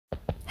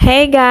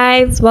Hey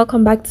guys,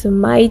 welcome back to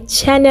my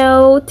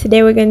channel.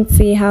 Today we're going to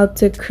see how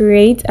to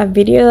create a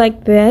video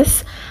like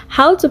this,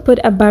 how to put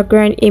a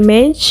background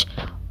image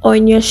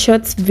on your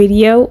shorts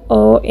video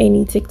or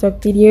any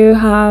TikTok video you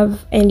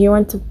have and you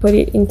want to put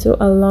it into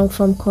a long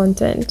form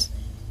content.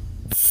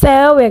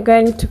 So we're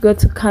going to go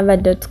to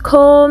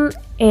canva.com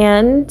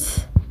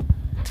and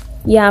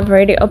yeah, I've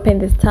already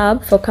opened this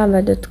tab for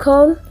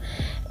canva.com,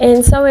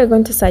 and so we're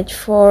going to search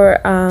for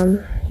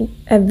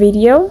a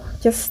video,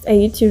 just a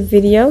YouTube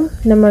video,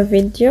 normal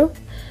video,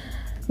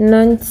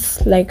 not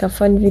like a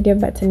fun video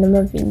but a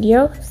normal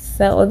video.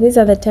 So these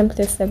are the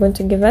templates they're going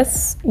to give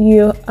us.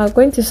 You are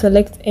going to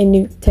select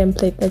any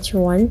template that you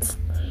want.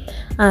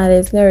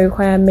 There's no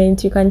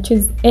requirement, you can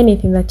choose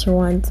anything that you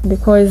want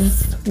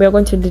because we're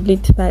going to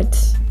delete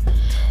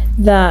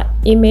the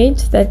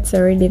image that's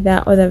already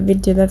there or the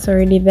video that's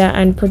already there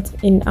and put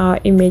in our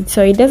image,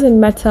 so it doesn't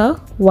matter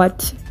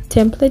what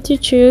template you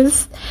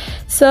choose.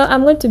 So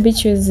I'm going to be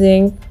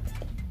choosing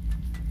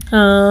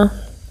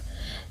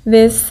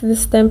this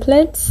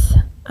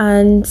template,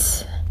 and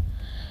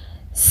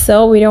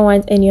so we don't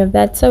want any of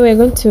that, so we're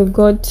going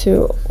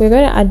to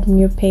add a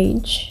new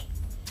page.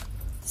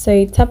 So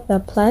you tap the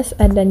plus,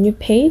 add a new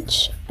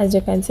page. As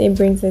you can see, it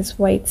brings this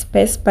white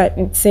space, but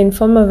it's in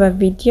form of a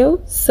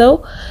video,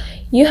 so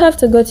you have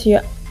to go to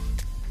your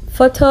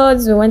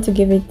photos. We want to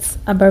give it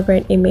a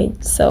background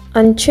image, so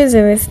on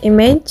choosing this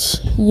image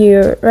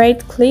you right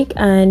click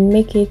and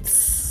make it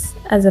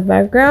as a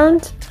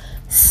background.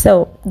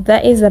 So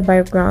that is the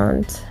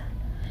background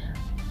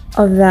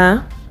of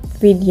the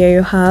video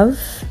you have.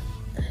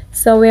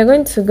 So we are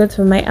going to go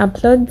to my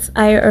uploads.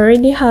 I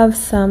already have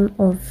some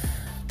of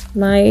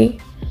my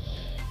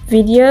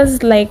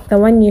videos, like the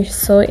one you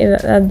saw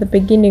at the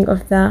beginning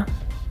of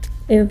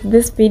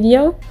this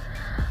video.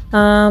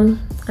 I'm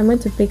going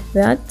to pick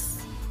that.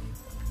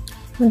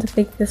 I'm going to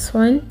pick this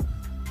one,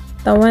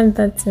 the one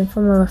that's in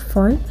form of a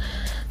phone.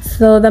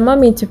 So the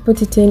moment you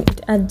put it in,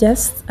 it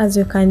adjusts. As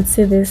you can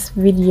see, this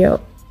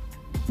video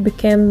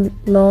became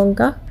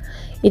longer.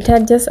 It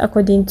adjusts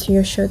according to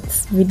your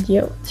shorts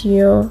video, to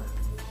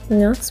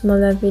your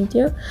smaller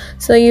video.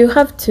 So you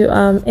have to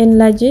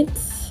enlarge it,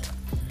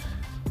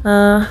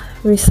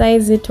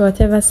 resize it to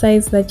whatever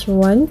size that you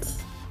want.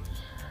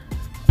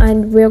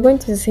 And we're going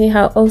to see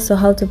how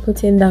to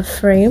put in the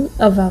frame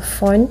of a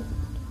phone,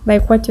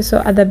 like what you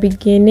saw at the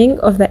beginning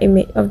of the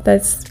image of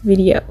this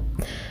video.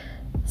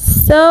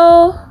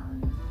 So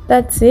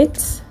that's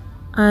it,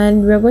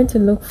 and we're going to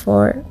look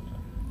for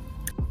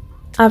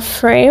a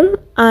frame.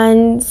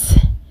 And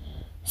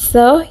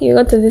so you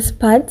go to this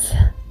part,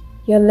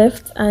 your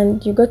left,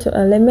 and you go to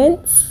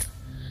elements.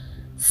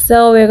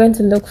 So we're going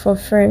to look for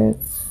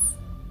frames.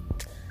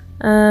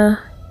 We're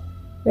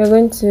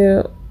going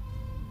to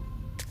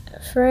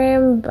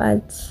frame,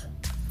 but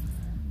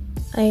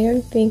I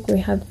don't think we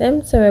have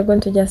them, so we're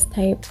going to just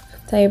type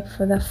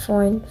for the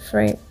phone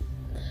frame.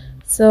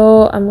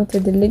 So I'm going to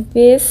delete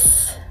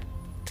this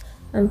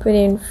and put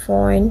in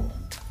phone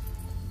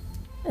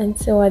and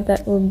see what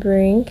that will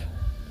bring.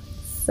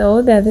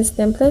 So there are these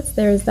templates,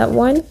 there is that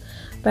one,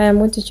 but I'm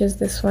going to choose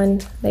this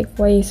one, like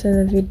what you saw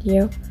in the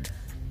video.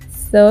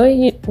 So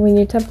when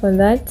you tap on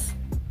that,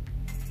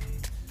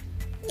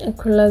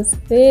 close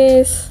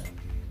this,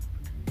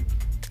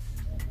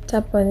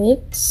 tap on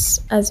it.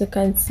 As you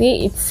can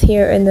see, it's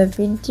here in the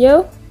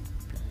video,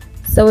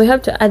 so we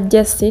have to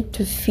adjust it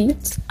to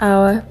fit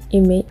our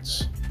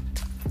image.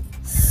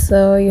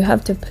 So you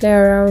have to play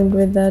around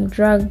with the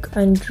drag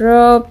and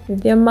drop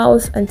with your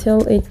mouse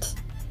until it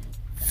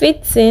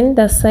fits in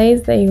the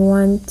size that you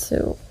want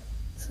to.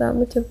 So I'm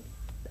going to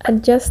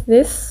adjust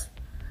this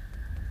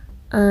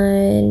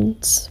and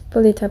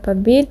pull it up a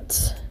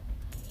bit.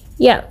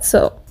 Yeah,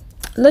 so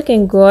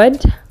looking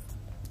good.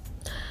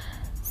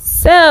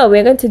 So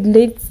we're going to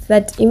delete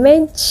that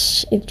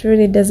image, it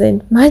really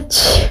doesn't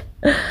match.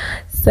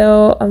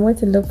 So I'm going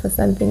to look for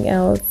something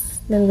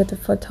else. Let me go to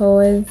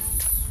photos.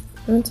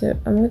 I'm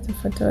going to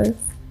photos,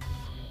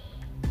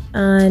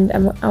 and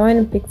I want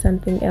to pick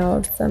something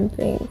else,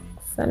 something.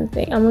 I'm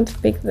going to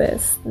pick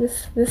this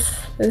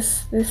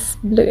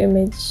blue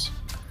image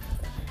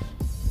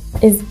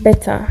is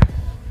better.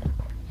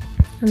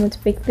 I'm going to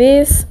pick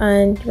this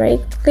and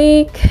right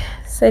click,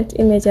 set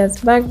image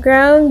as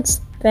background.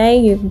 There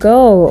you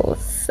go.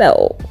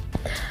 So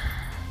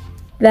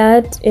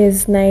that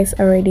is nice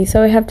already.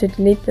 So we have to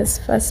delete this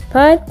first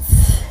part.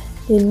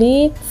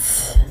 Delete.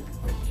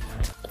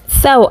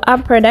 So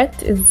our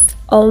product is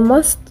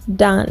almost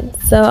done.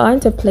 So I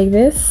want to play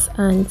this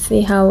and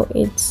see how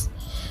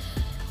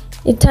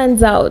it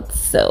turns out.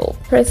 So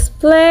press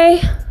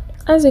play.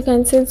 As you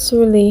can see, it's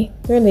really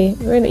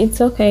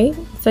it's okay.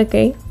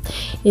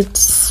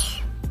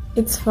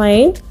 It's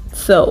fine.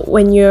 So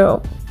when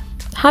you're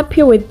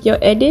happy with your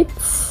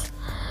edits,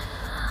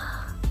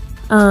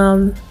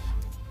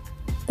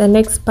 the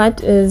next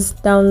part is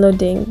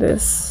downloading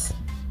this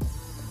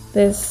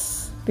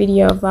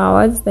video of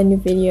ours, the new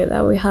video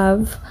that we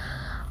have.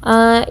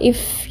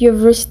 If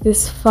you've reached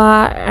this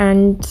far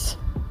and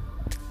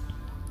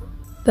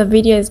the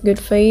video is good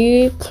for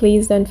you,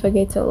 please don't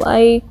forget to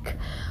like,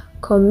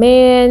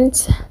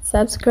 comment,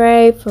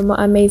 subscribe for more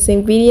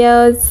amazing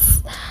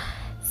videos.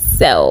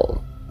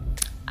 So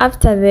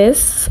after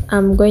this,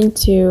 I'm going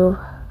to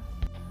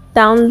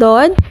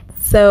download.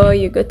 So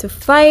you go to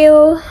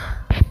file,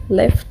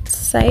 left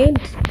side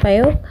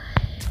file,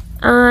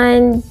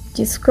 and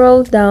you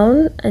scroll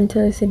down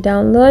until you see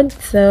download.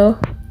 So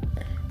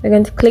we're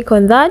going to click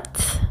on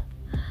that.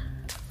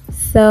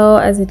 So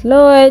as it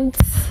loads,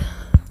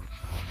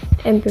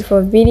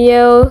 MP4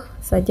 video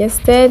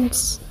suggested,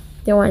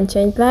 don't want to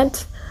change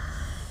that,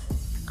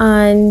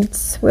 and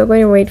we're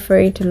going to wait for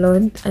it to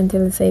load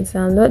until it says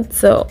download.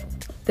 So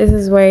this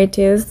is where it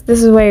is.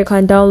 This is where you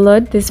can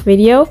download this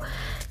video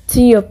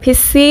to your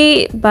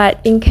PC, but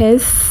in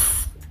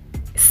case,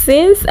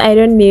 since I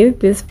don't need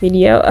this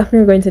video, I'm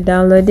not going to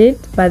download it,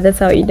 but that's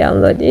how you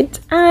download it,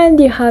 and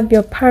you have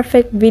your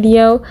perfect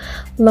video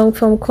long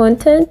form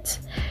content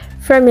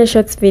from your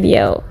shorts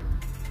video.